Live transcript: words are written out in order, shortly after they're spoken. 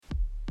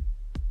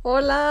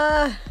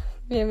Hola,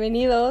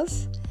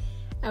 bienvenidos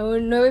a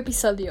un nuevo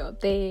episodio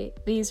de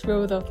This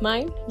Road of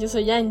Mine. Yo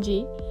soy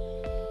Angie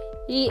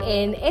y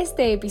en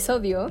este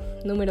episodio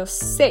número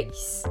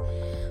 6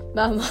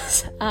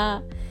 vamos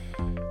a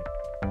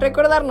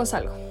recordarnos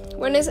algo.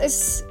 Bueno,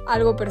 es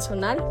algo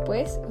personal,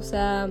 pues, o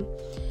sea,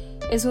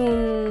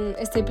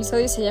 este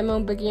episodio se llama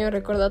Un pequeño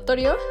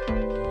recordatorio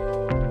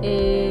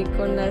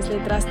con las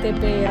letras TPR.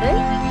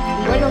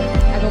 Y bueno,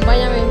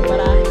 acompáñame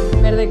para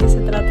ver de qué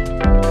se trata.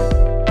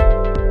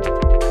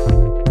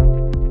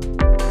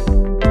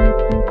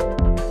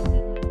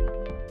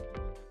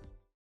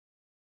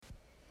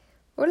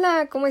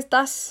 Hola, ¿cómo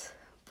estás?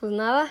 Pues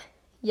nada,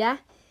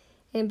 ya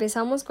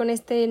empezamos con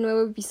este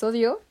nuevo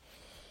episodio.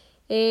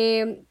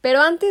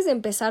 Pero antes de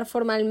empezar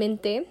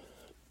formalmente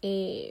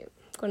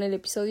con el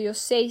episodio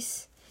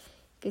 6,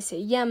 que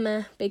se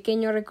llama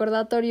Pequeño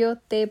Recordatorio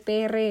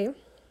TPR,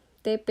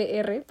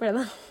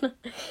 perdón.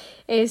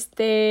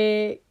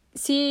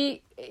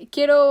 Sí,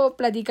 quiero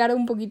platicar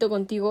un poquito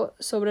contigo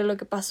sobre lo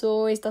que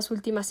pasó estas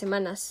últimas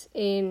semanas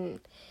en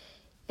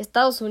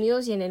Estados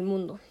Unidos y en el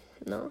mundo,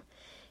 ¿no?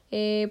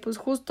 Pues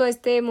justo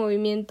este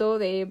movimiento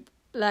de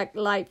Black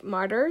Lives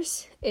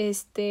Matters,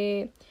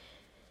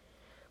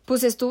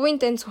 pues estuvo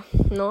intenso,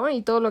 ¿no?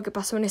 Y todo lo que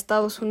pasó en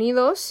Estados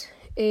Unidos.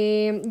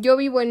 Yo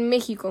vivo en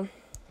México,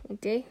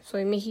 ¿ok?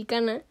 Soy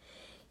mexicana.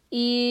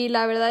 Y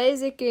la verdad es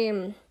de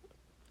que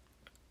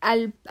a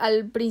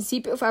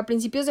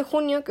principios de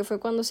junio, que fue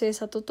cuando se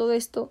desató todo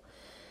esto,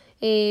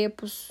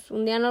 pues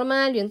un día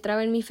normal, yo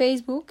entraba en mi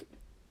Facebook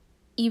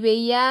y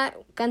veía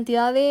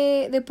cantidad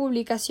de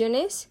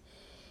publicaciones.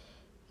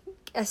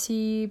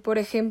 Así, por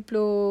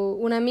ejemplo,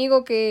 un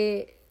amigo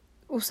que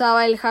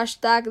usaba el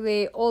hashtag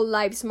de All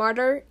Lives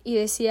Matter y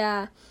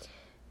decía,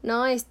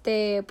 no,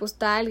 pues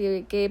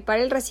tal, que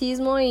pare el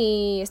racismo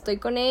y estoy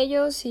con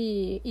ellos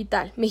y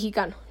tal,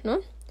 mexicano, ¿no?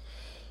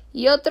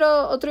 Y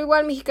otro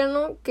igual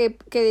mexicano que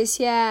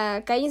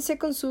decía, cállense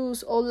con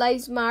sus All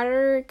Lives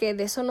Matter, que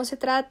de eso no se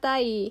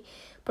trata, y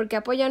porque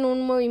apoyan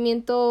un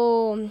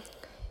movimiento,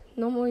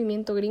 no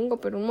movimiento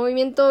gringo, pero un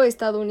movimiento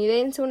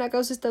estadounidense, una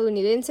causa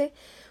estadounidense,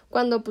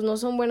 cuando pues no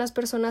son buenas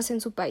personas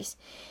en su país.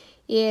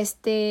 Y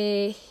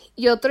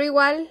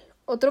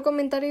otro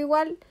comentario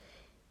igual,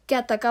 que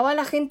atacaba a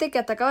la gente,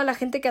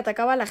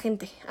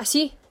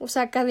 así, o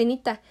sea,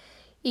 cadenita.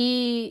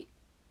 Y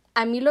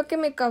a mí lo que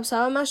me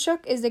causaba más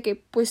shock es de que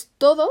pues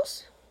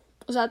todas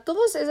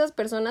esas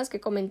personas que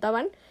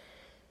comentaban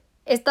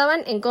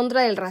estaban en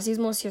contra del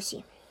racismo sí o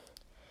sí.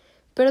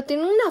 Pero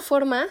tienen una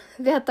forma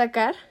de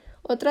atacar,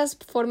 otras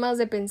formas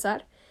de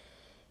pensar,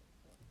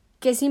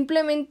 que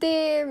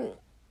simplemente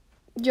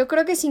yo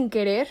creo que sin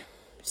querer,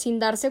 sin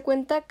darse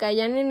cuenta,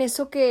 caían en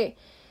eso que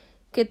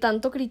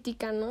tanto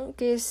critican, ¿no?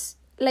 Que es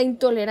la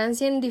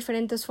intolerancia en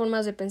diferentes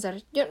formas de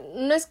pensar. Yo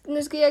no es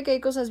que diga que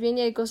hay cosas bien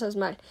y hay cosas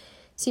mal.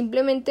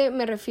 Simplemente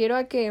me refiero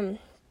a que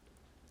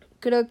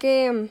creo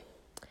que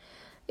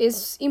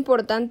es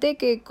importante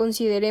que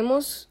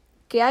consideremos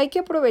que hay que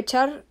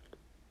aprovechar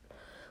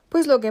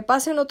pues lo que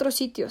pasa en otros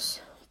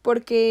sitios,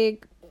 porque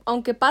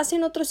aunque pase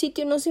en otro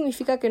sitio no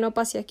significa que no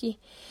pase aquí.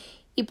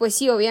 Y pues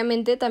sí,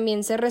 obviamente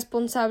también ser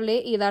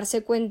responsable y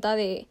darse cuenta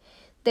de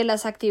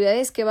las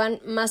actividades que van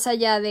más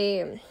allá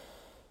de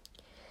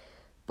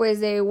pues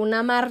de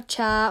una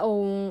marcha o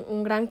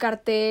un gran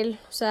cartel.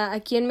 O sea,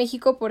 aquí en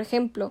México, por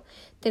ejemplo,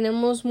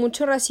 tenemos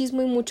mucho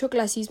racismo y mucho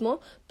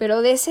clasismo,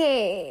 pero de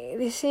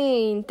ese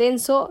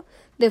intenso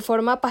de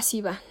forma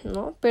pasiva,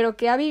 ¿no? Pero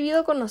que ha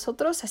vivido con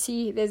nosotros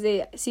así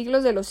desde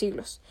siglos de los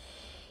siglos.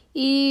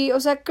 Y, o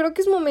sea, creo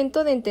que es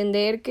momento de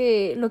entender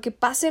que lo que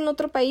pasa en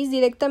otro país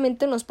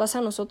directamente nos pasa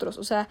a nosotros.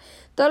 O sea,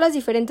 todas las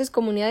diferentes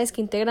comunidades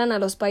que integran a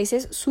los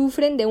países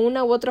sufren de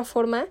una u otra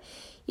forma.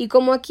 Y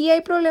como aquí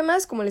hay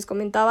problemas, como les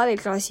comentaba,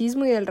 del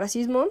clasismo y del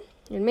racismo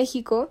en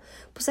México,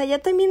 pues allá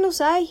también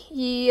los hay.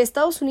 Y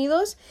Estados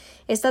Unidos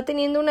está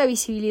teniendo una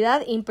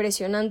visibilidad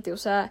impresionante. O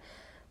sea,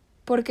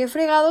 ¿por qué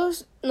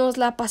fregados nos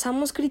la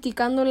pasamos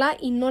criticándola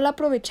y no la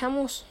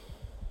aprovechamos?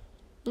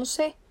 No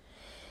sé.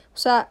 O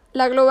sea,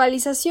 la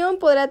globalización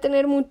podrá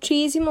tener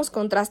muchísimos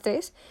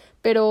contrastes,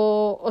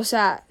 pero, o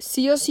sea,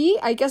 sí o sí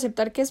hay que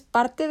aceptar que es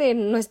parte de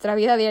nuestra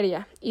vida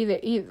diaria y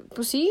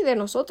pues sí, de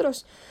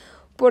nosotros.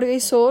 Por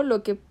eso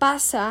lo que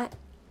pasa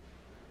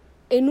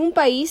en un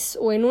país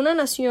o en una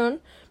nación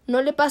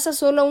no le pasa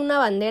solo a una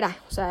bandera,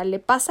 o sea, le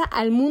pasa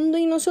al mundo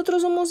y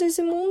nosotros somos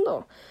ese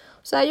mundo.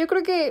 O sea, yo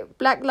creo que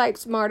Black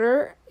Lives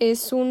Matter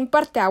es un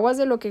parteaguas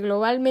de lo que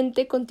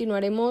globalmente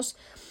continuaremos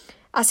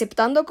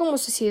aceptando como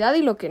sociedad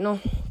y lo que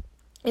no.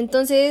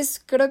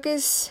 Entonces creo que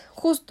es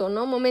justo,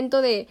 ¿no?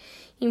 Momento de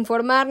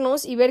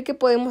informarnos y ver qué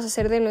podemos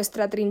hacer de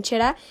nuestra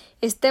trinchera,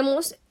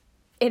 estemos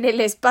en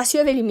el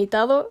espacio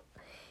delimitado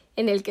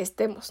en el que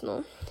estemos,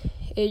 ¿no?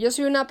 Yo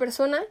soy una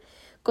persona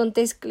con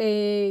tez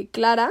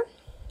clara,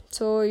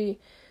 o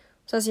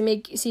sea,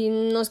 si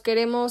nos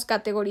queremos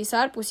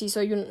categorizar, pues sí,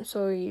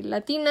 soy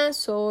latina,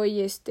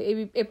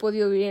 he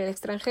podido vivir en el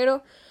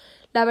extranjero.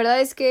 La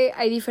verdad es que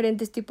hay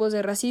diferentes tipos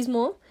de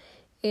racismo.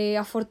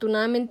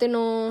 Afortunadamente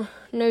no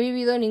he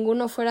vivido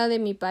ninguno fuera de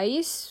mi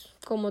país,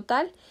 como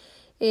tal.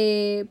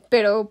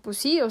 Pero pues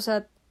sí, o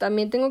sea,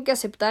 también tengo que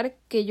aceptar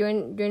que yo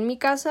en mi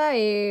casa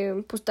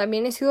pues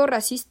también he sido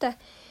racista.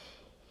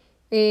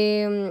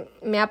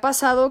 Me ha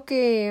pasado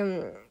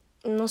que,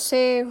 no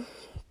sé,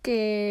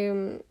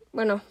 que,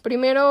 bueno,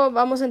 primero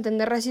vamos a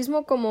entender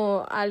racismo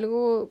como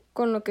algo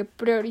con lo que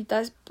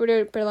priorizas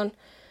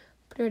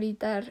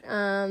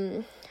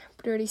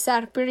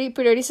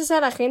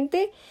a la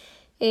gente,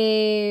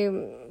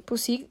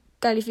 pues sí,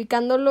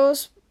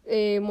 calificándolos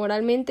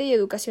moralmente y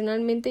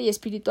educacionalmente y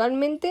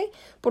espiritualmente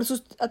por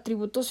sus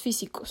atributos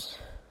físicos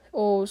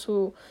o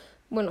su,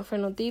 bueno,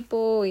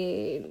 fenotipo,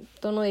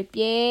 tono de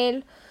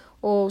piel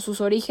o sus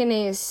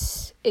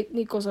orígenes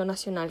étnicos o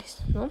nacionales,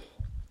 ¿no?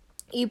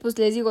 Y pues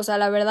les digo, o sea,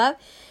 la verdad,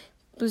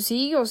 pues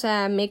sí, o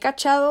sea, me he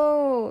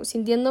cachado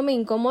sintiéndome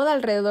incómoda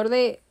alrededor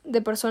de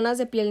personas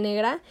de piel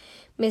negra.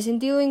 Me he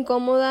sentido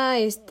incómoda,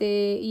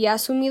 y he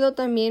asumido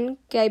también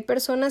que hay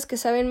personas que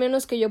saben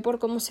menos que yo por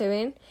cómo se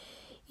ven.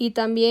 Y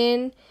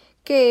también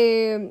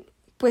que,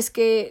 pues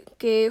que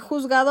he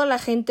juzgado a la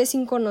gente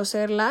sin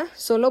conocerla,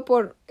 solo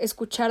por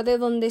escuchar de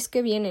dónde es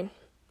que vienen.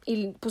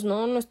 Y pues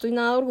no estoy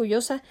nada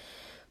orgullosa.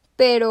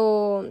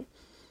 Pero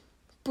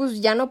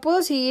pues ya no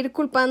puedo seguir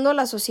culpando a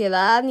la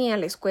sociedad, ni a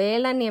la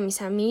escuela, ni a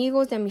mis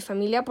amigos, ni a mi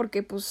familia,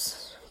 porque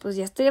pues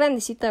ya estoy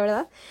grandecita,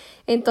 ¿verdad?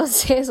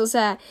 Entonces, o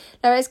sea,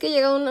 la verdad es que he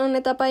llegado a una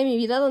etapa de mi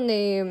vida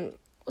donde,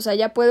 o sea,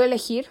 ya puedo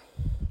elegir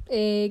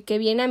qué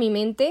viene a mi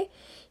mente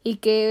y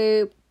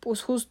qué,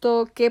 pues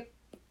justo, qué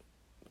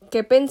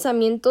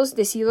pensamientos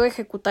decido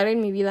ejecutar en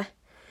mi vida,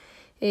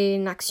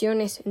 en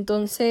acciones.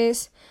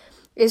 Entonces,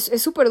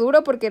 es súper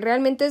duro porque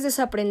realmente es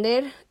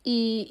desaprender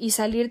y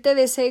salirte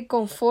de ese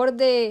confort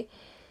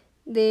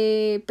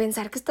de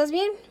pensar que estás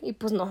bien y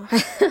pues no.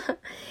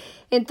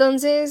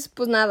 Entonces,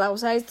 pues nada, o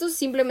sea, esto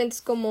simplemente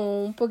es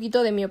como un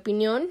poquito de mi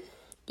opinión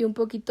y un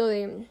poquito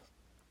de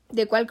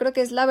cuál creo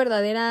que es la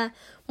verdadera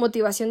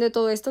motivación de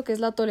todo esto, que es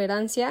la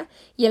tolerancia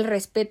y el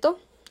respeto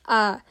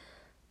a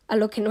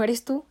lo que no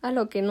eres tú, a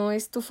lo que no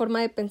es tu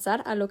forma de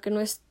pensar, a lo que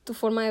no es tu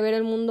forma de ver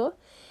el mundo.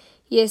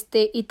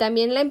 Y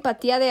también la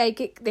empatía de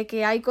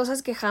que hay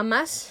cosas que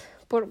jamás,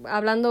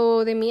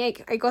 hablando de mí,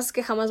 hay cosas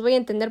que jamás voy a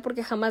entender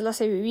porque jamás las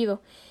he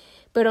vivido.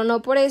 Pero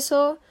no por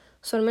eso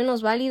son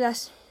menos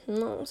válidas,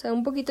 ¿no? O sea,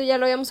 un poquito ya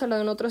lo habíamos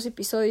hablado en otros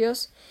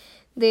episodios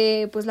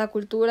de pues la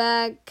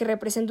cultura que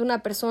representa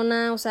una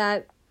persona, o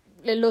sea,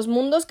 los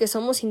mundos que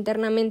somos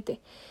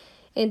internamente.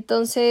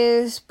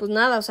 Entonces, pues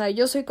nada, o sea,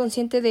 yo soy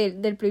consciente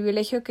del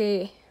privilegio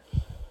que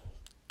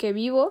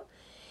vivo.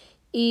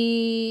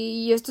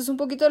 Y esto es un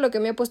poquito lo que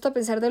me ha puesto a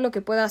pensar de lo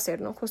que puedo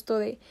hacer, ¿no? Justo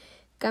de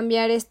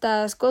cambiar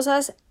estas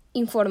cosas,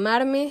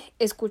 informarme,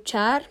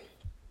 escuchar.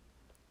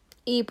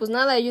 Y pues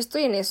nada, yo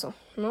estoy en eso,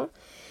 ¿no?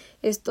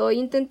 Estoy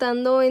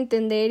intentando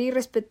entender y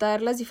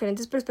respetar las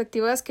diferentes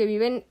perspectivas que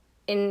viven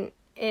en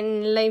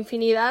la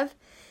infinidad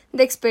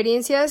de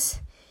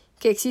experiencias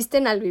que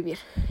existen al vivir.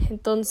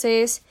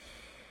 Entonces,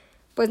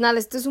 pues nada,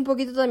 esto es un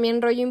poquito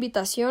también rollo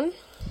invitación.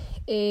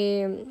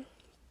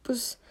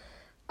 Pues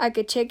a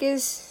que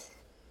cheques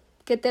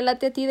qué te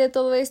late a ti de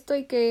todo esto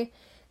y qué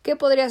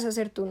podrías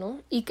hacer tú, ¿no?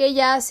 Y qué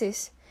ya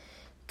haces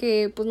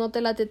que pues no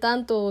te late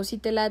tanto o sí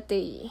te late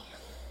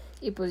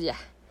y pues ya.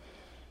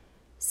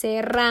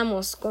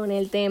 Cerramos con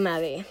el tema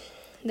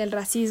del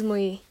racismo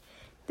y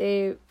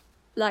de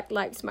Black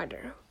Lives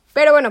Matter.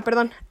 Pero bueno,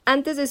 perdón,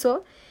 antes de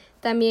eso,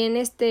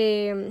 también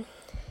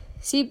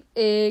sí,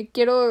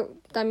 quiero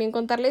también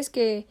contarles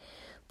que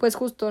pues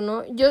justo,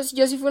 ¿no? Yo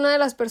sí fui una de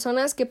las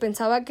personas que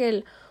pensaba que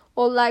el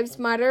All Lives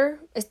Matter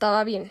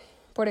estaba bien,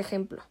 por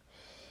ejemplo.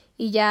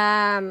 Y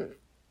ya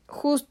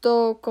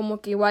justo como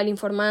que igual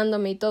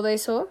informándome y todo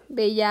eso,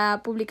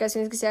 veía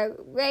publicaciones que decían,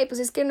 güey, pues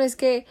es que no es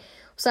que,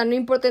 o sea, no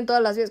importen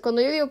todas las vidas.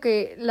 Cuando yo digo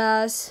que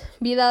las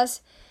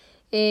vidas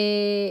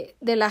de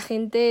la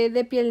gente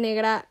de piel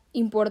negra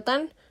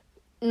importan,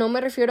 no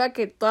me refiero a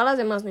que todas las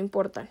demás no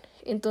importan.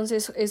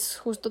 Entonces es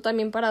justo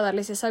también para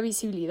darles esa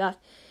visibilidad.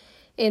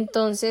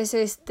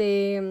 Entonces,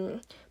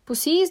 pues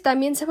sí,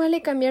 también se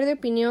vale cambiar de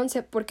opinión,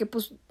 porque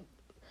pues,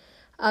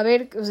 a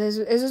ver, o sea,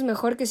 eso es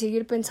mejor que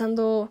seguir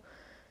pensando,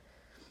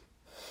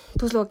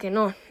 pues lo que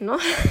no, ¿no?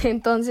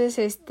 Entonces,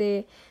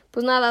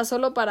 pues nada,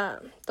 solo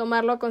para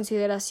tomarlo a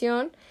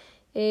consideración.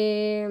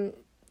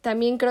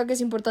 También creo que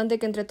es importante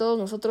que entre todos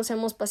nosotros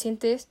seamos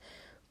pacientes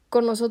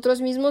con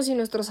nosotros mismos y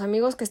nuestros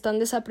amigos que están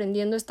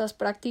desaprendiendo estas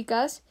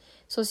prácticas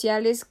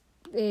sociales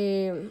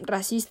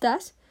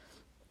racistas.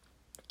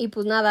 Y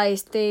pues nada,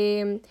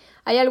 hay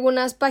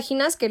algunas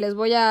páginas que les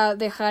voy a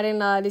dejar en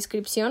la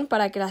descripción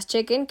para que las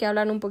chequen, que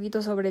hablan un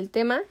poquito sobre el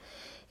tema.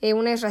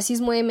 Una es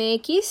Racismo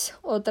MX,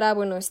 otra,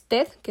 bueno, es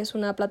TED, que es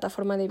una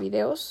plataforma de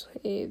videos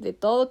de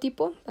todo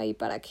tipo, ahí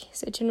para que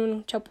se echen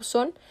un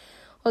chapuzón.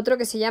 Otro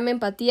que se llama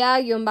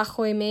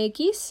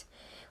Empatía-MX,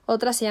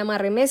 otra se llama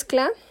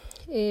Remezcla.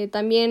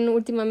 También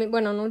últimamente,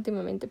 bueno, no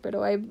últimamente,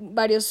 pero hay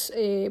varias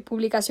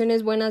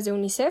publicaciones buenas de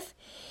UNICEF.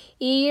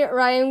 Y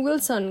Ryan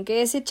Wilson,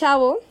 que ese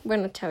chavo,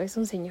 bueno, chavo, es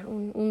un señor,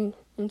 un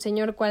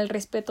señor cual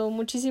respeto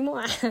muchísimo,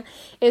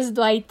 es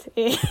Dwight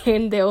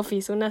en The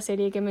Office, una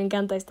serie que me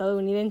encanta,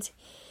 estadounidense.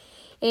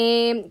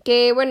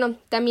 Que bueno,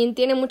 también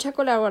tiene mucha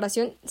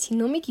colaboración, si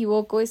no me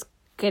equivoco, es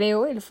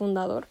creo el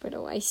fundador,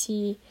 pero ahí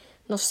sí,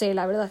 no sé,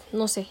 la verdad,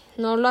 no sé,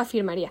 no lo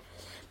afirmaría.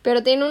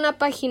 Pero tiene una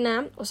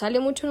página, o sale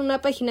mucho en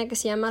una página que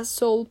se llama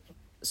Soul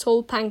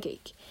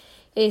Pancake.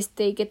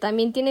 Que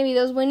también tiene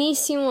videos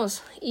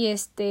buenísimos. Y y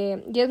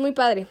es muy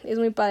padre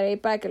ahí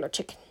para que lo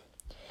chequen.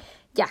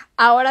 Ya,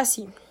 ahora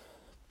sí.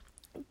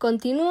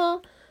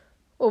 Continúo,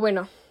 o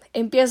bueno,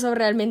 empiezo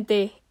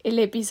realmente el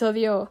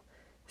episodio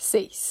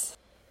 6.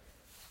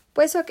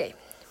 Pues ok,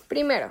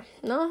 primero,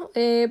 ¿no?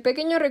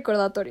 Pequeño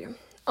recordatorio.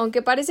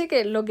 Aunque parece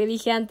que lo que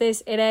dije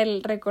antes era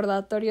el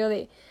recordatorio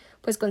de,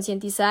 pues,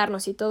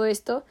 concientizarnos y todo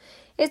esto.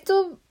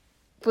 Esto,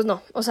 pues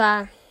no, o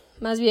sea,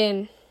 más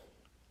bien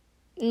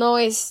no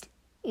es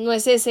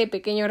ese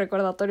pequeño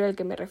recordatorio al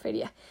que me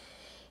refería.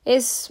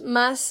 Es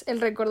más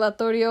el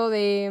recordatorio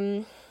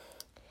de,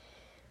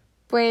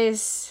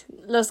 pues,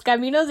 los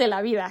caminos de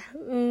la vida.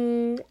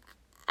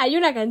 Hay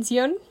una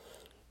canción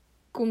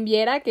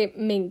cumbiera que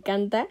me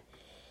encanta,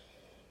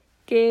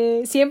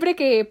 que siempre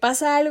que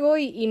pasa algo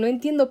y no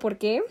entiendo por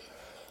qué,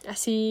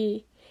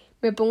 así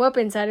me pongo a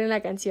pensar en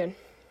la canción.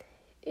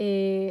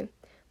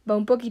 Va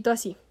un poquito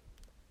así.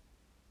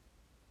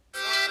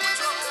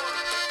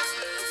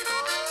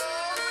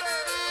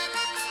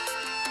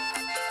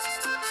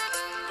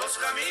 Los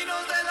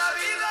caminos de la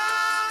vida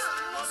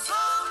no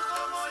son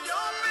como yo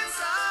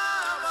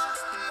pensaba,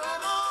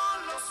 como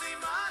los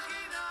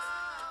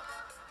imaginaba.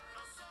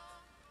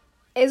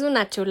 Es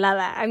una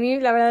chulada. A mí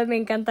la verdad me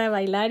encanta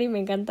bailar y me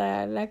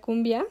encanta la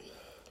cumbia.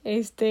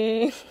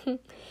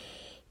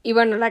 Y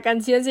bueno, la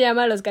canción se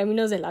llama Los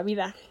Caminos de la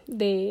Vida.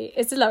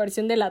 Esta es la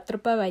versión de La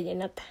Tropa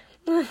Vallenata.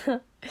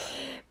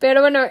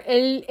 Pero bueno,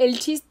 el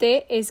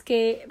chiste es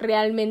que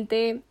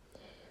realmente,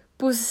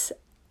 pues,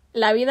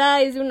 la vida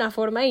es de una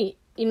forma y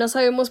no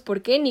sabemos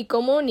por qué, ni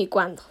cómo, ni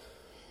cuándo,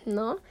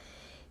 ¿no?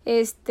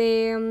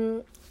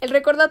 El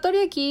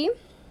recordatorio aquí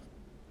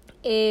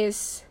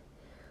es,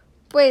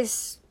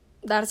 pues,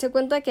 darse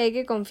cuenta que hay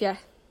que confiar,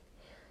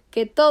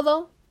 que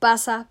todo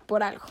pasa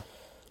por algo.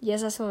 Y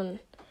esas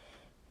son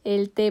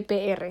el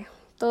TPR.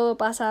 Todo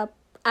pasa,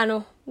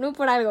 no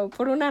por algo,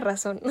 por una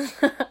razón.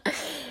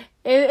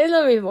 es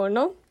lo mismo,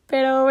 ¿no?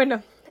 Pero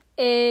bueno,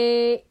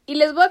 y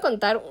les voy a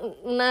contar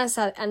unas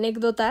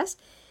anécdotas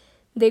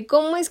de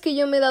cómo es que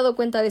yo me he dado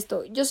cuenta de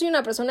esto. Yo soy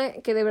una persona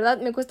que de verdad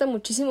me cuesta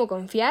muchísimo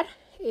confiar.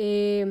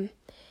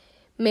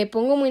 Me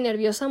pongo muy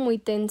nerviosa, muy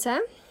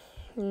tensa.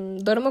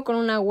 Duermo con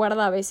una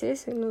guarda a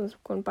veces.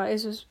 Para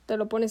eso te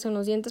lo pones en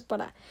los dientes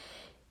para...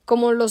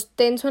 Como los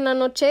tenso en la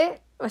noche,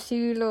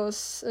 así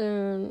los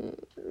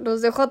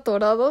dejo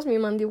atorados. Mi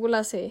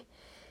mandíbula se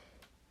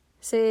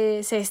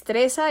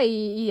estresa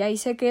y ahí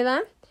se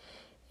queda.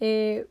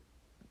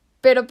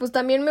 Pero pues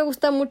también me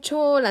gusta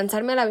mucho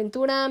lanzarme a la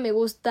aventura. Me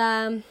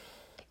gusta...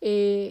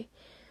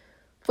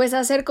 pues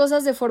hacer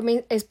cosas de forma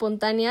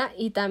espontánea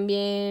y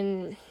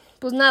también,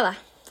 pues nada,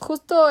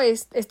 justo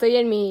estoy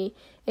en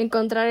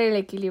encontrar el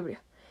equilibrio.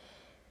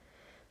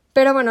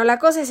 Pero bueno, la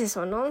cosa es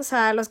eso, ¿no? O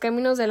sea, los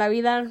caminos de la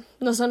vida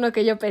no son lo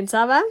que yo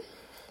pensaba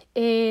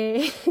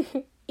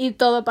y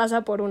todo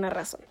pasa por una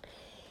razón.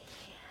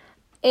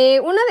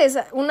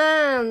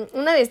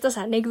 Una de estas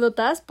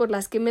anécdotas por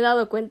las que me he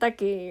dado cuenta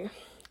que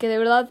de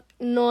verdad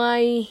no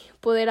hay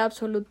poder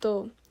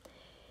absoluto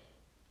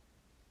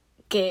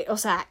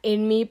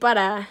en mí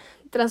para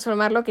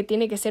transformar lo que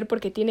tiene que ser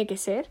porque tiene que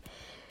ser.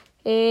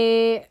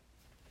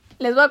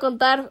 Les voy a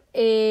contar,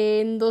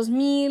 en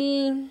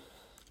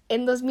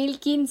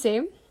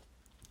 2015,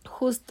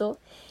 justo,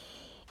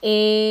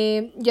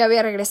 yo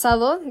había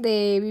regresado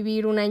de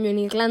vivir un año en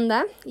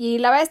Irlanda y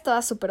la verdad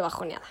estaba súper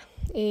bajoneada.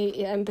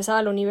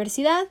 Empezaba la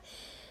universidad,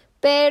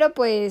 pero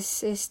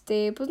pues,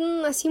 pues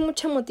así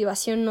mucha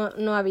motivación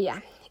no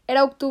había.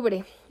 Era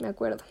octubre, me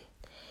acuerdo.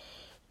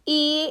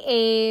 Y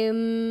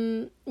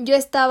yo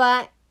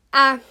estaba...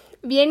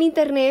 vi en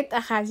internet,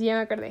 sí, ya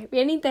me acordé. Vi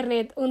en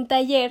internet un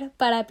taller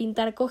para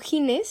pintar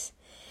cojines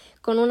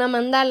con una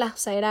mandala. O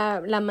sea,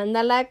 era la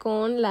mandala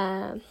con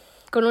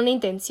una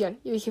intención.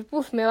 Yo dije,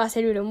 me va a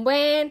servir un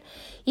buen...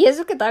 Y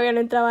eso que todavía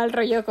no entraba al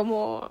rollo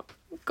como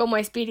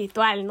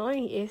espiritual, ¿no?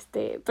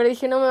 Pero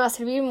dije, no me va a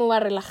servir, me va a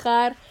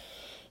relajar.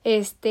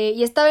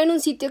 Y estaba en un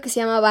sitio que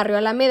se llama Barrio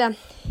Alameda.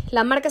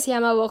 La marca se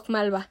llama Bog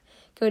Malva,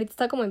 que ahorita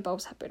está como en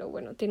pausa, pero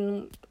bueno,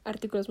 tienen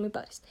artículos muy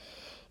padres.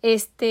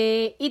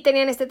 Y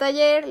tenían este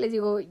taller, les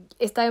digo,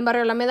 estaba en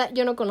Barrio Alameda,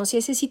 yo no conocía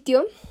ese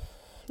sitio.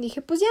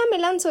 Dije, pues ya me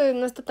lanzo,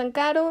 no está tan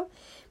caro,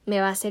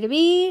 me va a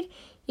servir,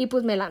 y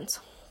pues me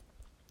lanzo.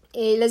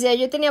 Les decía,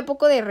 yo tenía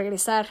poco de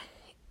regresar,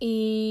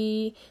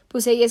 y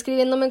pues seguí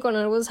escribiéndome con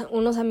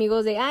unos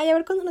amigos de, a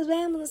ver cuándo nos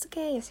vemos, no sé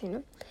qué, y así,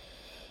 ¿no?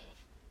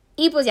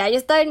 Y pues ya, yo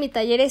estaba en mi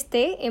taller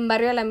en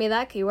Barrio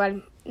Alameda, que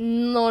igual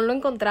no lo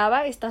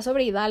encontraba, está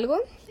sobre Hidalgo,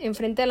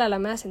 enfrente de la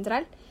Alameda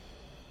Central.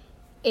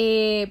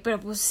 Pero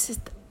pues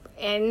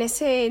en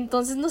ese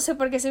entonces no sé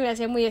por qué se me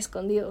hacía muy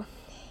escondido.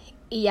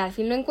 Y al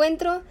fin lo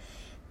encuentro,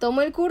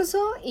 tomo el curso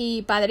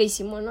y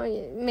padrísimo, ¿no?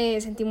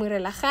 Me sentí muy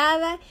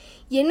relajada.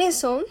 Y en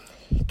eso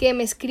que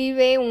me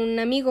escribe un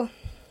amigo.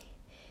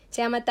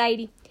 se llama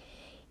Tairi.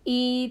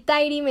 Y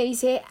Tairi me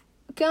dice,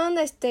 ¿qué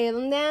onda?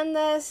 ¿Dónde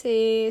andas?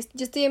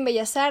 Yo estoy en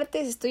Bellas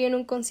Artes, estoy en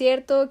un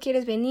concierto,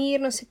 ¿quieres venir?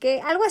 No sé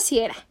qué, algo así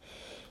era.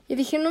 Y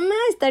dije, no me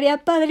estaría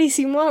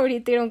padrísimo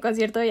ahorita ir a un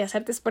concierto de Bellas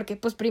Artes, porque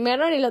pues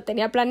primero ni lo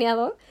tenía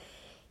planeado,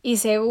 y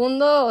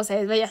segundo, o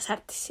sea, es Bellas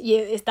Artes, y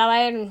estaba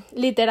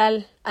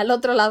literal al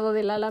otro lado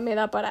de la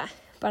Alameda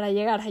para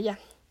llegar allá.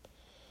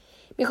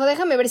 Me dijo,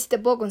 déjame ver si te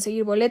puedo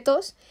conseguir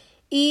boletos,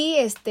 y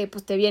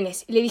pues te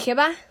vienes. Y le dije,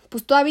 va,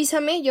 pues tú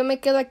avísame, yo me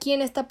quedo aquí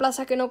en esta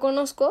plaza que no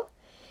conozco,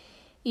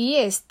 y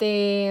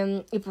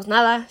y pues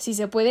nada, si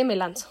se puede me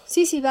lanzo.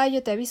 Sí, va,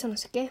 yo te aviso, no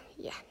sé qué,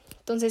 y ya.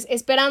 Entonces,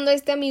 esperando a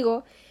este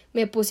amigo,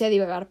 me puse a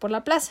divagar por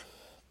la plaza.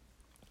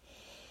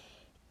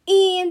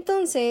 Y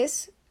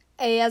entonces,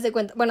 haz de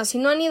cuenta, bueno, si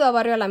no han ido a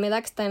Barrio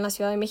Alameda, que está en la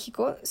Ciudad de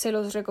México, se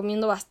los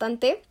recomiendo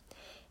bastante.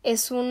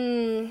 Es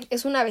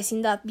una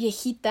vecindad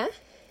viejita,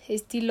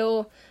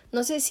 estilo,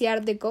 no sé si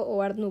Art Deco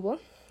o Art Nouveau,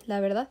 la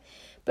verdad.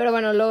 Pero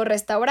bueno, lo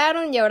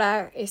restauraron y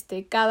ahora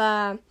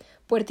cada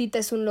puertita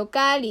es un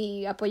local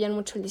y apoyan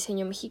mucho el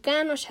diseño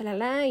mexicano,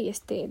 shalala, y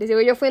les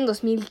digo, yo fue en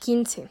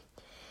 2015.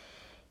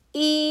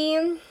 Y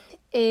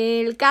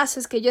el caso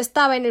es que yo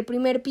estaba en el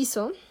primer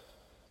piso,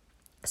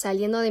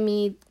 saliendo de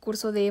mi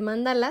curso de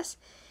mandalas,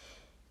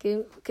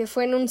 que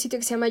fue en un sitio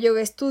que se llama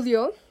Yoga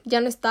Studio,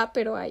 ya no está,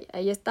 pero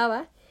ahí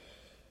estaba.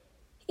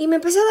 Y me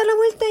empecé a dar la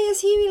vuelta y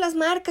así vi las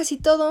marcas y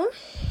todo,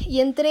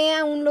 y entré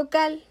a un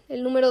local,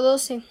 el número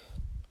 12.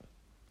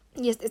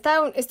 Y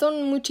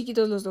están muy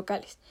chiquitos los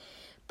locales,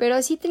 pero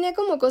así tenía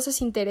como cosas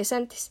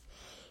interesantes.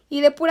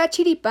 Y de pura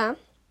chiripa,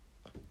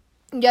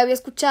 yo había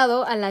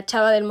escuchado a la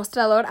chava del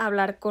mostrador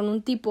hablar con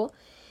un tipo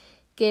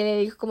que le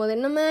dijo como de,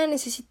 no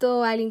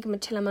necesito a alguien que me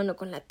eche la mano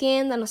con la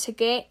tienda, no sé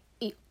qué.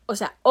 Y, o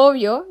sea,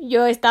 obvio,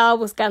 yo estaba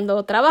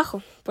buscando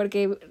trabajo,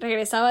 porque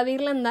regresaba de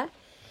Irlanda.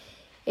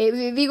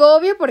 Digo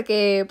obvio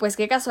porque, pues,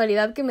 qué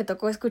casualidad que me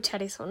tocó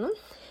escuchar eso, ¿no?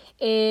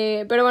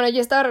 Pero bueno, yo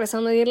estaba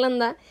regresando de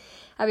Irlanda,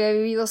 había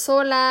vivido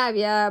sola,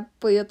 había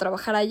podido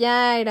trabajar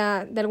allá,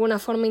 era de alguna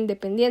forma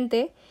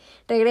independiente.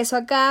 Regreso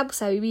acá,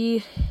 pues, a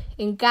vivir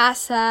en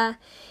casa,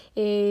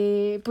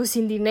 pues,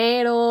 sin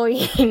dinero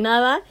y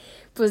nada.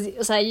 Pues,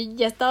 o sea,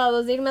 ya estaba a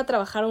 2 de irme a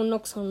trabajar a un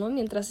Oxxo, ¿no?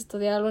 Mientras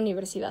estudiaba en la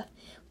universidad,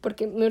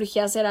 porque me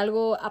urgía hacer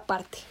algo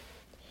aparte.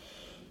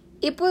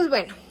 Y pues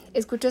bueno,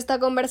 escucho esta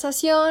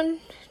conversación,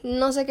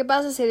 no sé qué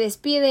pasa, se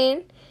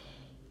despiden,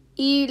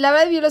 y la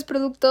verdad vi los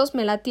productos,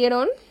 me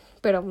latieron,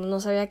 pero no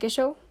sabía qué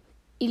show,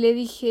 y le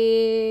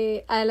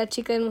dije a la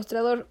chica del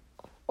mostrador,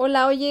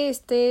 hola, oye,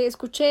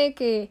 escuché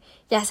que,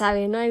 ya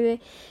saben, ¿no?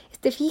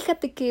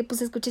 Fíjate que,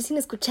 pues, escuché sin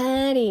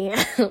escuchar, y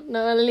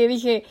no, le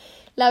dije,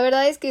 la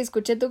verdad es que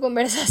escuché tu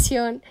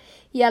conversación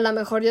y a lo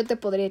mejor yo te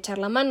podría echar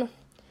la mano.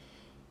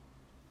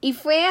 Y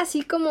fue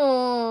así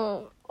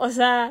como, o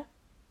sea,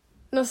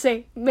 no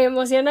sé, me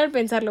emociona al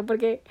pensarlo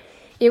porque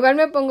igual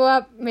me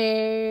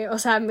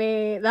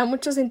da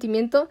mucho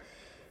sentimiento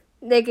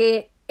de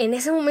que en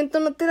ese momento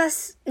no te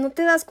das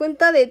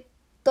cuenta de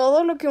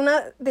todo lo que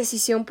una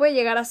decisión puede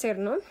llegar a ser,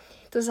 ¿no?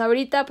 Entonces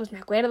ahorita pues me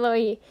acuerdo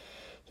y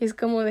es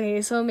como de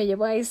eso me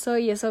llevó a eso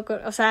y eso,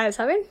 o sea,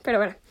 ¿saben? Pero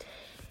bueno.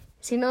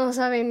 Si no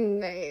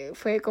saben,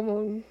 fue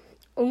como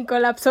un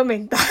colapso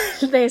mental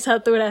de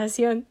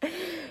saturación.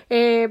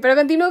 Pero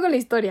continúo con la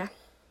historia.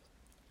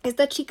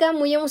 Esta chica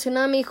muy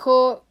emocionada me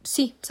dijo,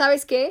 sí,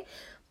 ¿sabes qué?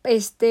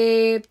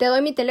 Te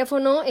doy mi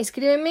teléfono,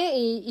 escríbeme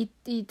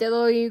y te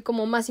doy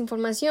como más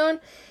información.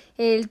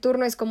 El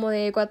turno es como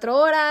de 4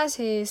 horas,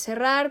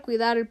 cerrar,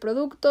 cuidar el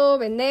producto,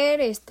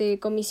 vender,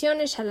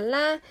 comisiones,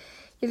 shalala.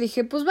 Y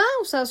dije, pues va,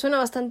 o sea, suena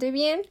bastante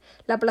bien.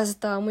 La plaza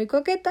estaba muy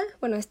coqueta,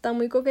 bueno, está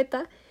muy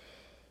coqueta.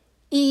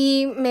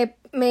 Y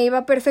me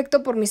iba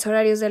perfecto por mis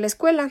horarios de la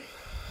escuela.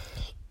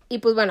 Y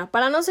pues bueno,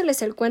 para no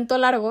hacerles el cuento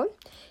largo,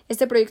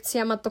 este proyecto se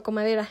llama Toco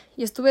Madera.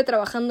 Y estuve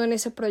trabajando en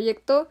ese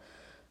proyecto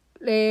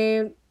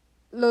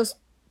los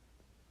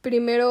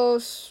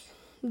primeros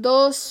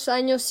 2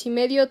 años y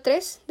medio,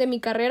 3 de mi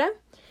carrera.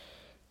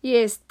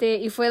 Y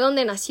fue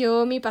donde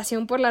nació mi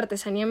pasión por la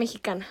artesanía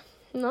mexicana,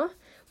 ¿no?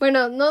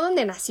 Bueno, no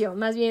donde nació,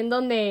 más bien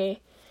donde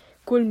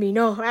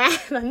culminó,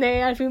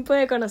 donde al fin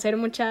pude conocer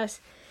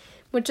muchos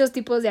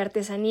tipos de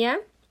artesanía,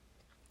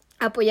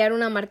 apoyar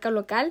una marca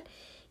local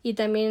y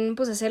también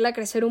pues hacerla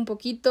crecer un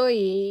poquito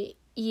y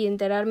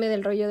enterarme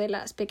del rollo de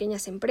las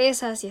pequeñas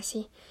empresas y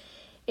así.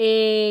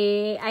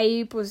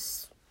 Ahí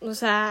pues, o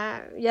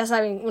sea, ya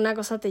saben, una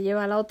cosa te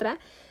lleva a la otra.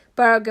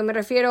 Para lo que me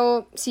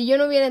refiero, si yo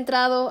no hubiera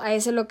entrado a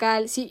ese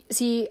local,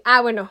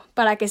 bueno,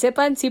 para que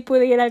sepan, sí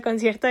pude ir al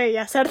concierto de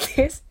Bellas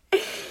Artes.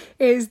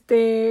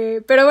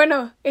 Pero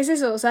bueno, es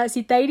eso, o sea,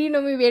 si Tairi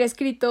no me hubiera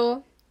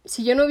escrito,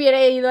 si yo no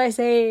hubiera ido a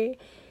ese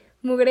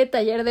mugre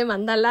taller de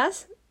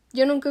mandalas,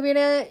 yo nunca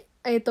hubiera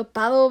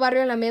topado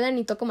Barrio Alameda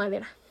ni Toco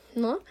Madera,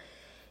 ¿no?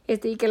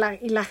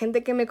 Y la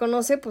gente que me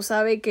conoce pues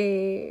sabe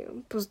que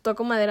pues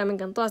Toco Madera me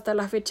encantó. Hasta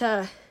la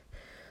fecha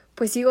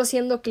pues sigo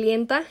siendo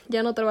clienta,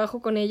 ya no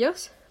trabajo con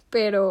ellos,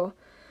 pero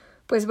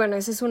pues bueno,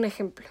 ese es un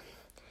ejemplo.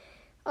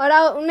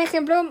 Ahora un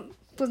ejemplo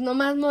pues no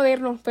más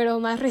moderno, pero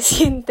más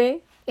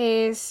reciente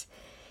es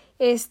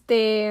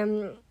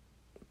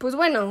Pues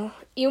bueno,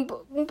 y un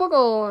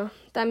poco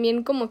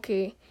también como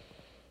que,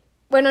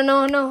 bueno,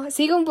 no,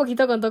 sigo un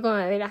poquito con Toco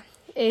Madera.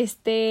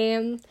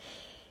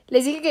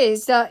 Les dije que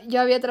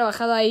yo había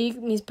trabajado ahí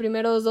mis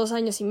primeros 2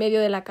 años y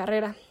medio de la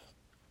carrera,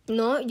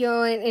 ¿no?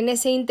 Yo en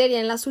ese inter y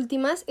en las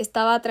últimas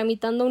estaba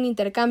tramitando un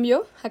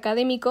intercambio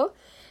académico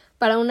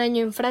para 1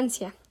 año en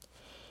Francia.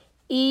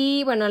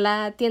 Y bueno,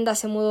 la tienda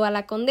se mudó a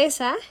la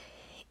Condesa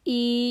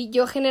y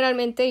yo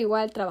generalmente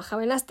igual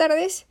trabajaba en las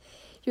tardes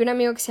y un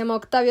amigo que se llama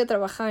Octavio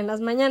trabajaba en las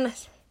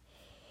mañanas.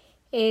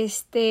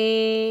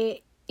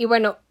 Y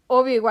bueno,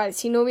 obvio igual,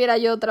 si no hubiera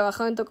yo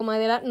trabajado en Toco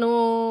Madera,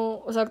 no,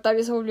 o sea,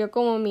 Octavio se volvió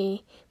como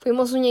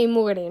fuimos uña y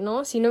mugre,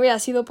 ¿no? Si no hubiera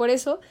sido por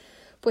eso,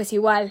 pues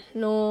igual,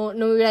 no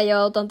me hubiera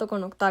llevado tanto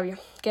con Octavio,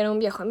 que era un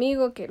viejo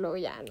amigo, que luego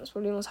ya nos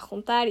volvimos a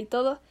juntar y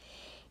todo.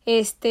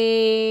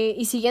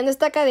 Y siguiendo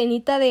esta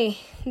cadenita de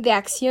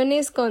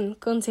acciones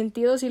con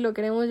sentido, si lo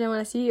queremos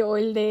llamar así, o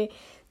el de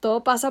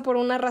todo pasa por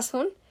una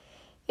razón,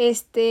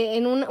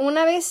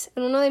 una vez,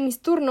 en uno de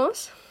mis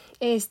turnos,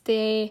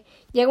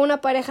 llega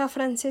una pareja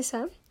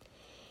francesa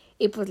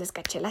y pues les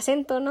caché el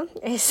acento, ¿no?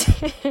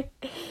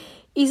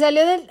 Y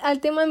salió al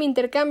tema de mi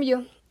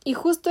intercambio y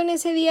justo en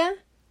ese día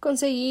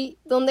conseguí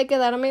dónde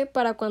quedarme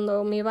para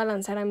cuando me iba a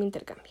lanzar a mi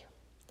intercambio.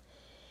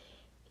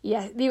 Y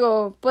ya,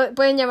 digo,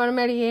 pueden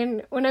llamarme a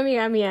alguien, una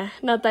amiga mía,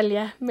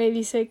 Natalia, me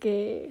dice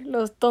que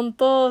los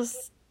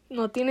tontos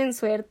no tienen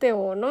suerte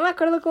o no me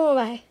acuerdo cómo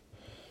va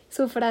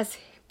su frase.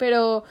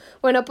 Pero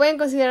bueno, pueden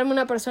considerarme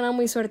una persona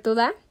muy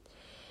suertuda,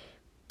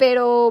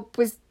 pero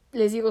pues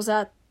les digo, o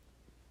sea,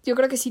 yo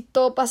creo que sí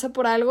todo pasa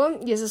por algo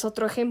y ese es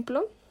otro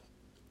ejemplo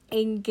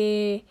en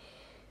que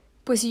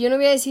pues si yo no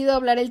hubiera decidido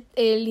hablar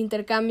el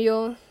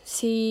intercambio,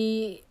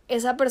 si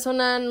esa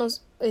persona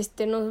nos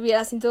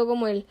hubiera sentido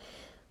como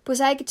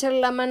pues hay que echarle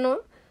la mano,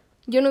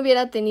 yo no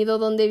hubiera tenido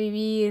dónde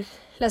vivir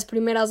las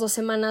primeras 2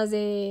 semanas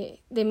de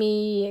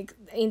mi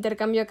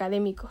intercambio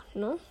académico,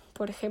 ¿no?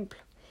 Por ejemplo.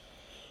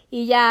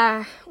 Y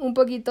ya un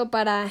poquito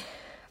para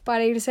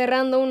ir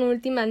cerrando, una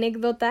última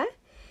anécdota.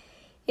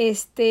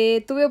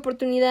 Tuve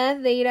oportunidad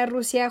de ir a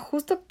Rusia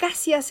justo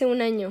casi hace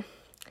 1 año.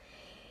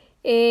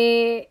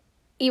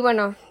 Y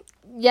bueno,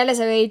 ya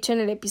les había dicho en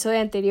el episodio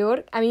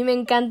anterior, a mí me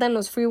encantan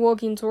los free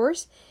walking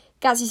tours.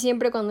 Casi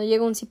siempre cuando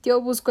llego a un sitio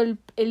busco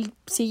el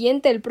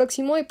siguiente, el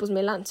próximo y pues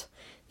me lanzo.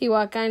 Digo,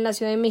 acá en la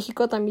Ciudad de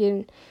México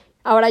también,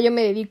 ahora yo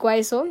me dedico a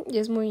eso y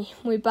es muy,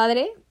 muy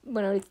padre.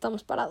 Bueno, ahorita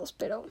estamos parados,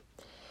 pero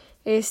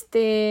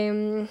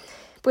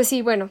pues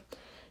sí, bueno,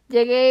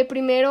 llegué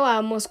primero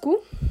a Moscú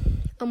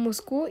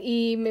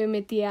y me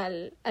metí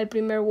al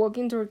primer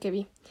walking tour que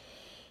vi.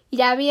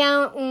 Y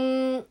había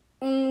un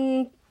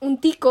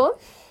tico,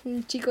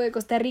 un chico de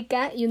Costa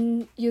Rica y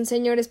un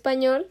señor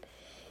español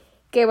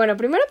que, bueno,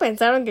 primero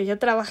pensaron que yo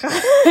trabajaba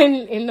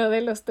en lo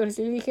de los tours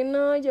y dije,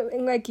 no, yo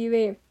vengo aquí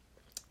de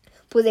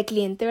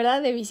cliente,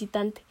 ¿verdad? De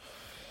visitante.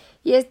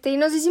 Y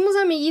nos hicimos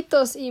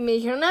amiguitos y me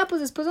dijeron, pues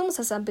después vamos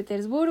a San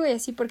Petersburgo y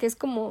así, porque es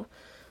como,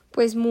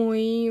 pues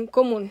muy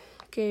común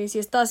que si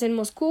estás en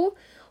Moscú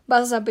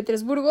vas a San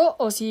Petersburgo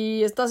o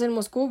si estás en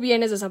Moscú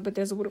vienes de San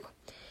Petersburgo.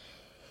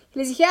 Y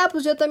les dije,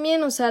 pues yo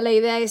también, o sea, la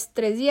idea es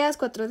 3 días,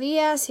 4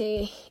 días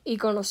y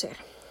conocer.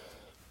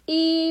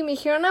 Y me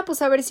dijeron,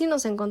 pues a ver si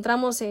nos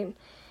encontramos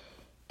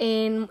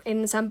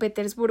en San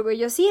Petersburgo. Y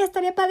yo, sí,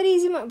 estaría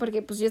padrísimo,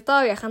 porque pues yo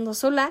estaba viajando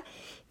sola.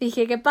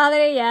 Dije, qué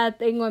padre, ya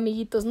tengo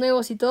amiguitos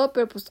nuevos y todo,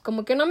 pero pues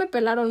como que no me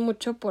pelaron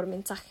mucho por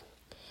mensaje.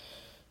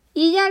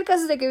 Y ya el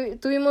caso es de que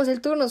tuvimos el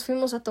tour, nos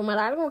fuimos a tomar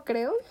algo,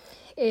 creo.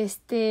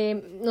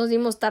 Nos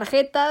dimos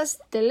tarjetas,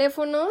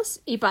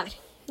 teléfonos y padre,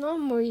 ¿no?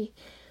 Muy,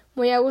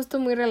 muy a gusto,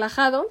 muy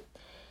relajado.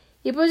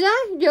 Y pues ya,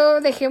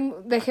 yo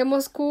dejé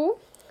Moscú,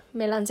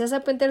 me lancé a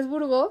San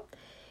Petersburgo,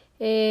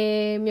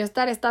 mi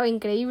hostal estaba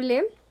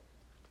increíble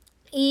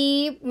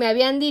y me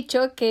habían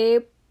dicho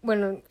que,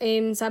 bueno,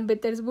 en San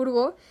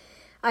Petersburgo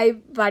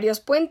hay varios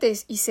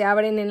puentes y se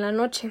abren en la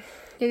noche.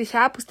 Yo dije,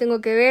 pues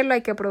tengo que verlo,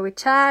 hay que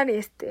aprovechar,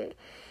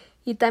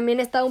 y también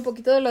estaba un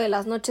poquito de lo de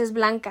las noches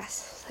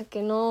blancas, o sea,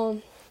 que no,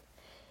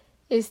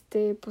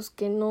 pues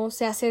que no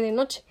se hace de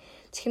noche.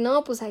 Dije,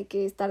 no, pues hay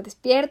que estar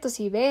despiertos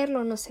y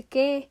verlo, no sé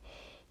qué.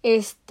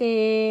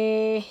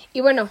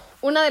 Y bueno,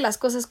 una de las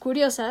cosas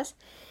curiosas,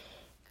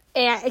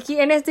 aquí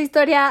en esta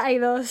historia hay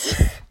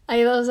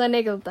dos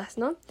anécdotas,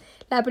 ¿no?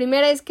 La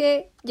primera es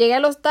que llegué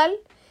al hostal,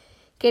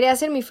 quería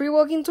hacer mi free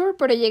walking tour,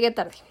 pero llegué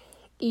tarde.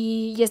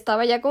 Y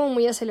estaba ya como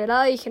muy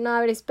acelerada, y dije, no, a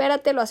ver,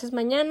 espérate, lo haces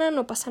mañana,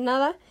 no pasa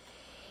nada.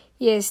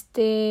 Y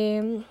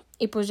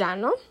pues ya,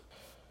 ¿no?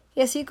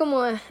 Y así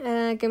como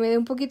que me dé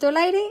un poquito el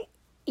aire,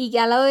 y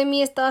al lado de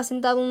mí estaba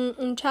sentado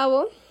un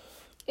chavo,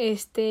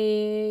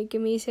 que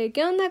me dice,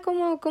 ¿qué onda?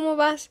 ¿Cómo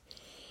vas?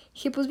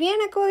 Dije, pues bien,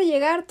 acabo de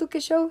llegar, ¿tú qué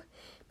show?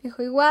 Me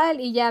dijo,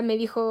 igual, y ya me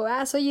dijo,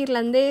 soy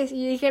irlandés,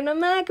 y yo dije, no,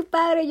 qué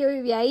padre, yo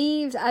vivía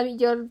ahí,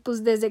 yo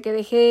pues desde que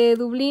dejé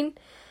Dublín,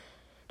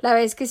 la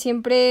verdad es que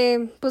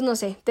siempre, pues no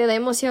sé, te da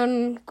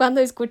emoción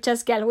cuando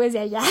escuchas que algo es de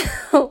allá,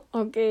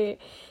 o que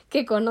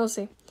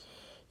conoce,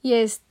 y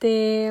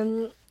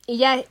este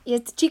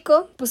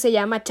chico, pues se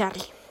llama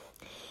Charlie.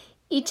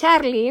 Y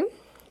Charlie,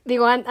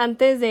 digo,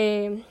 antes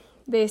de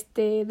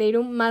ir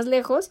más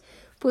lejos,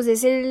 pues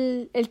es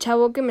el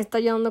chavo que me está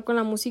ayudando con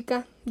la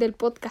música del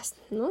podcast,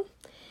 ¿no?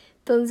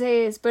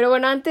 Entonces, pero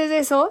bueno, antes de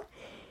eso,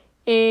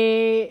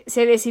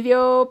 se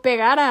decidió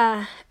pegar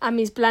a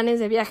mis planes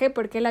de viaje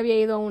porque él había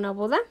ido a una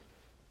boda.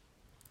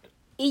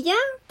 Y ya,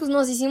 pues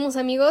nos hicimos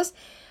amigos.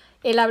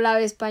 Él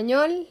hablaba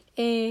español,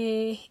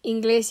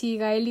 inglés y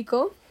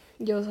gaélico.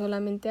 Yo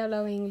solamente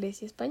hablaba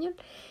inglés y español.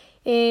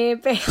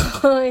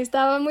 Pero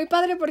estaba muy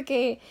padre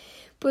porque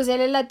pues él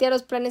le latía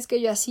los planes que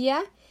yo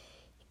hacía.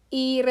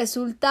 Y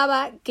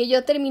resultaba que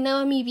yo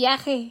terminaba mi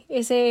viaje,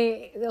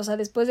 o sea,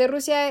 después de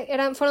Rusia,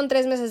 fueron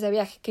 3 meses de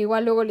viaje, que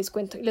igual luego les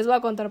cuento, y les voy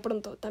a contar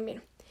pronto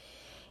también.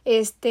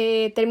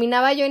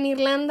 Terminaba yo en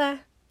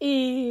Irlanda,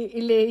 y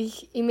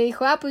me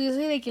dijo, pues yo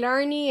soy de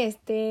Killarney,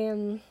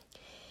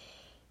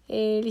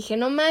 dije,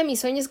 no mames, mi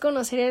sueño es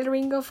conocer el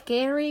Ring of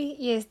Kerry,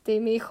 y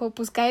me dijo,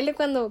 pues cáele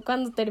cuando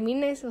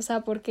termines, o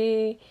sea,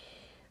 porque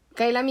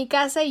cáele a mi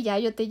casa y ya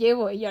yo te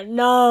llevo, y yo,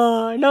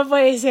 no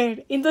puede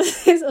ser,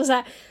 entonces, o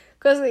sea,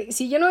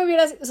 si yo me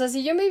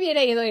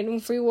hubiera ido en un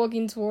free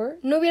walking tour,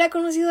 no hubiera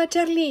conocido a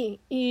Charlie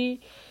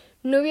y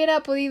no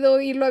hubiera podido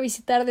irlo a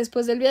visitar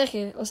después del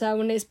viaje. O sea,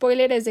 un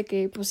spoiler es de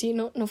que, pues sí,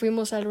 no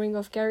fuimos al Ring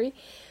of Kerry.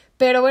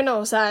 Pero bueno,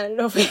 o sea,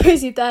 lo fui a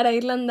visitar a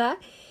Irlanda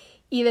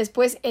y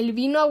después él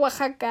vino a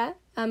Oaxaca,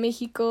 a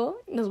México,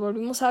 nos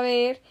volvimos a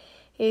ver,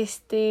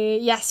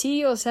 y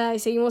así, o sea,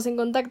 seguimos en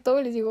contacto,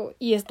 les digo,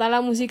 y está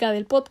la música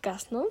del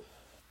podcast, ¿no?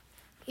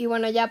 Y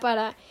bueno, ya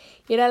para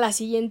ir a la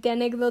siguiente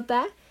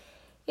anécdota,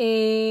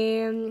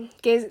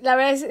 que la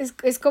verdad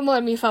es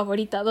como mi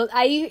favorita.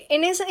 Ahí,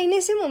 en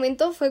ese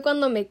momento fue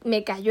cuando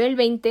me cayó el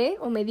 20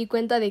 o me di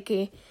cuenta de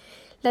que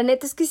la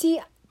neta es que sí,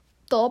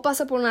 todo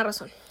pasa por una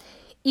razón.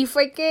 Y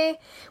fue que,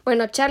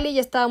 bueno, Charlie ya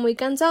estaba muy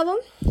cansado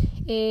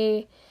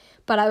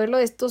para verlo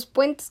de estos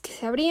puentes que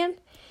se abrían.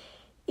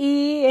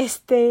 Y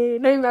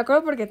no, y me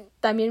acuerdo porque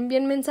también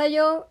bien me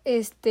ensayó,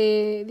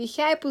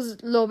 dije,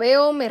 pues lo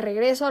veo, me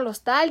regreso al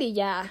hostal y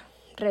ya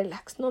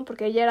relax, ¿no?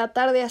 Porque ya era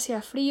tarde,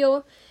 hacía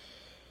frío.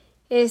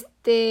 Y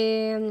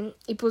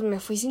pues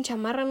me fui sin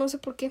chamarra, no sé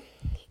por qué.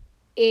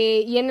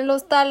 Y en el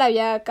hostal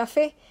había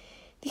café.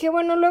 Dije,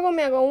 bueno, luego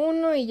me hago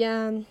uno y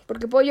ya,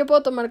 porque yo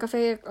puedo tomar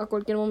café a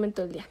cualquier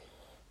momento del día.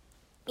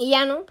 Y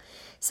ya, ¿no?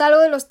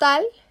 Salgo del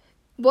hostal,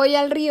 voy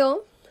al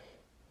río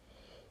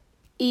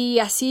y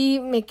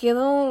así me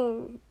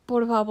quedo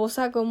por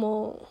babosa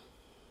como,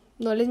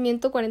 no les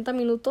miento, 40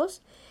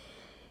 minutos.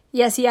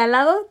 Y así al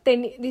lado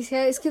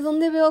decía, es que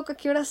 ¿dónde veo que a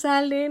qué hora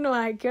salen o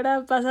a qué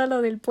hora pasa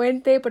lo del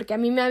puente? Porque a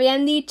mí me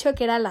habían dicho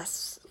que era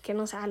que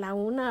no sé, a la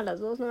 1, a las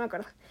 2, no me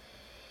acuerdo.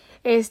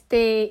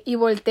 Y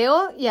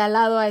volteo y al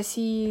lado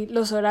así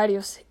los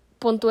horarios.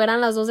 Punto eran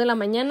las 2 de la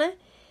mañana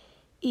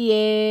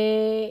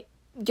y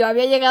yo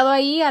había llegado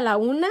ahí a la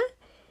 1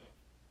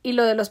 y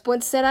lo de los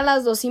puentes era a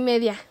las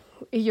 2:30.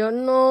 Y yo,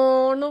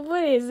 no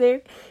puede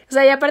ser. O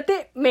sea, y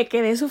aparte me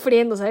quedé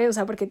sufriendo, ¿sabes? O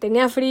sea, porque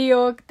tenía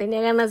frío,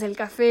 tenía ganas del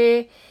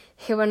café.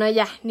 Dije, bueno,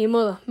 ya, ni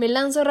modo. Me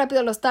lanzo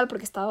rápido al hostal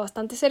porque estaba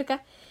bastante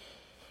cerca.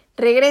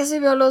 Regreso y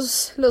veo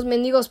los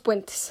mendigos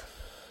puentes.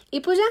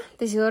 Y pues ya,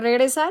 decido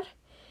regresar.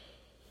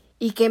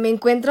 Y que me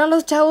encuentro a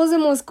los chavos de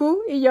Moscú.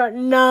 Y yo,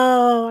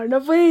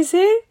 no puede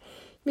ser.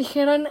 Me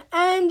dijeron,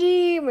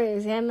 Angie. Me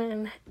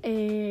decían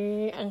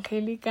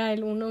Angélica,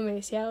 el uno me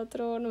decía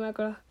otro, no me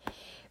acuerdo.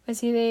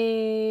 Así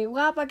de,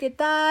 guapa, ¿qué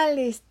tal?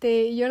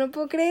 Yo no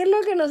puedo creerlo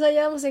que nos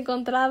hayamos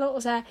encontrado.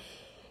 O sea,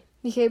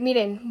 dije,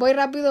 miren, voy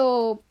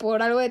rápido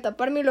por algo de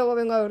taparme y luego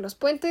vengo a ver los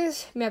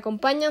puentes. Me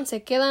acompañan,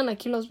 se quedan,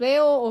 aquí los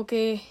veo o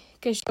qué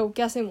show,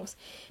 ¿qué hacemos?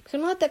 Dije,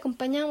 no, te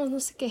acompañamos, no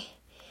sé qué.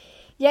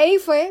 Y ahí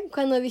fue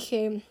cuando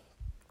dije,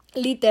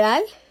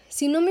 literal,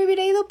 si no me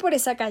hubiera ido por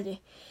esa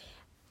calle,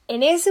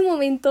 en ese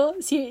momento,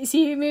 si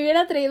me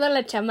hubiera traído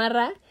la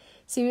chamarra,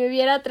 si me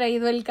hubiera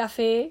traído el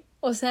café,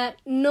 o sea,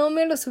 no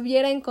me los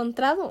hubiera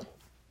encontrado.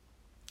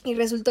 Y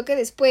resultó que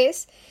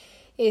después,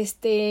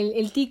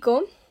 el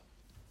tico,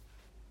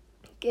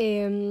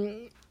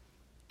 él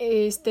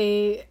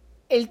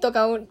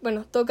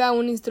toca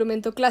un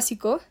instrumento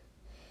clásico.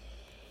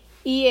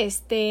 Y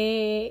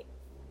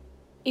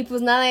y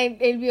pues nada,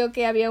 él vio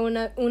que había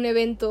un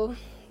evento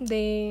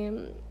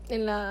en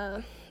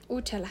la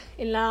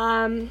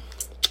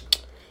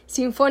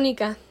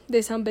Sinfónica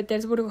de San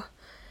Petersburgo.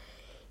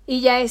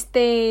 Y ya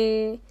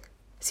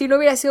si no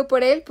hubiera sido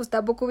por él, pues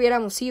tampoco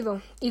hubiéramos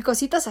ido. Y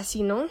cositas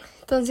así, ¿no?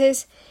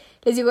 Entonces,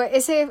 les digo,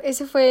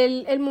 ese fue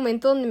el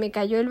momento donde me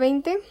cayó el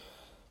 20.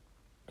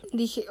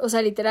 Dije, o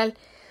sea, literal,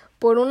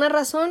 por una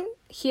razón,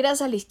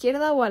 giras a la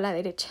izquierda o a la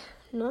derecha,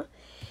 ¿no?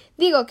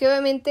 Digo que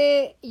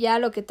obviamente ya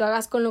lo que tú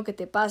hagas con lo que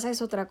te pasa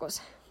es otra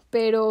cosa.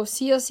 Pero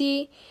sí o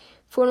sí,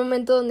 fue un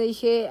momento donde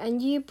dije,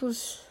 Angie,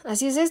 pues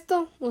así es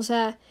esto. O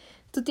sea,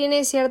 tú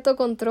tienes cierto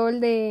control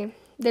de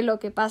lo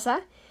que pasa,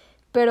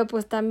 pero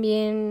pues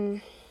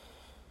también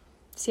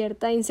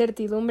cierta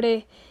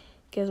incertidumbre,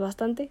 que es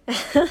bastante,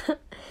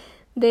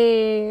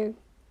 de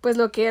pues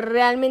lo que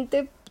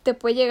realmente te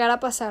puede llegar a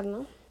pasar,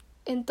 ¿no?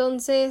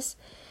 Entonces,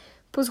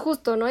 pues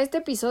justo, ¿no? Este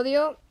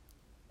episodio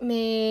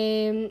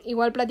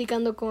igual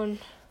platicando con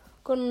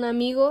un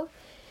amigo,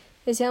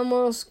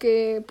 decíamos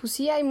que pues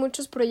sí hay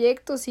muchos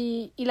proyectos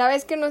y la verdad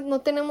es que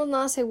no tenemos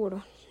nada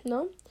seguro,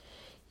 ¿no?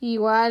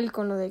 Igual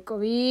con lo de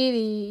COVID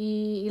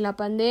y la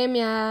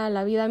pandemia,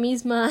 la vida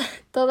misma,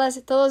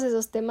 todos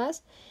esos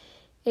temas.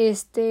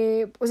 Pues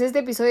este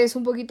episodio es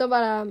un poquito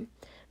para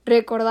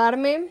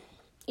recordarme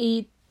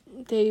y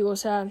te digo, o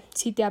sea,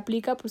 si te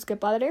aplica, pues qué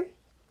padre.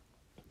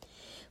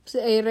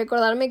 Pues,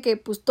 recordarme que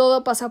pues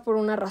todo pasa por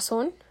una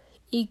razón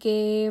y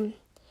que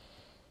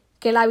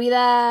la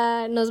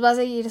vida nos va a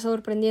seguir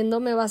sorprendiendo,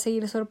 me va a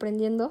seguir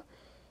sorprendiendo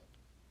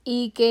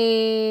y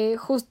que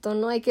justo,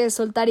 ¿no? Hay que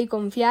soltar y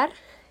confiar.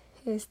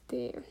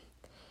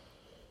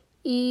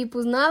 Y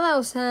pues nada,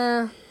 o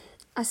sea,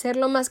 hacer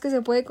lo más que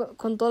se puede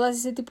con todo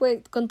ese tipo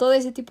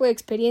de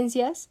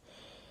experiencias.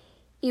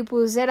 Y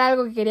pues era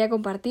algo que quería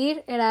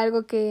compartir, era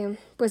algo que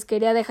pues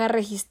quería dejar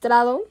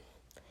registrado.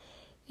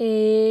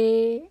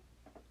 Y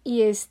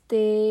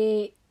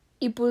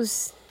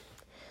pues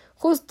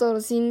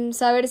justo, sin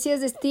saber si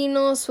es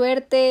destino,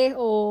 suerte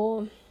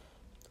o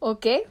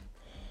qué,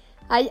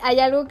 hay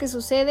algo que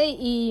sucede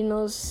y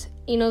nos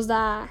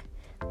da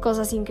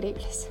cosas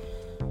increíbles.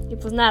 Y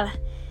pues nada,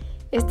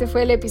 este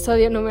fue el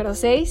episodio número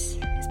 6.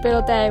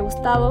 Espero te haya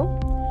gustado.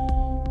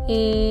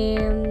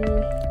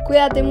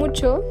 Cuídate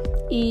mucho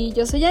y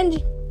yo soy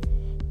Angie.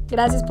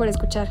 Gracias por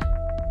escuchar.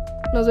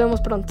 Nos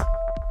vemos pronto.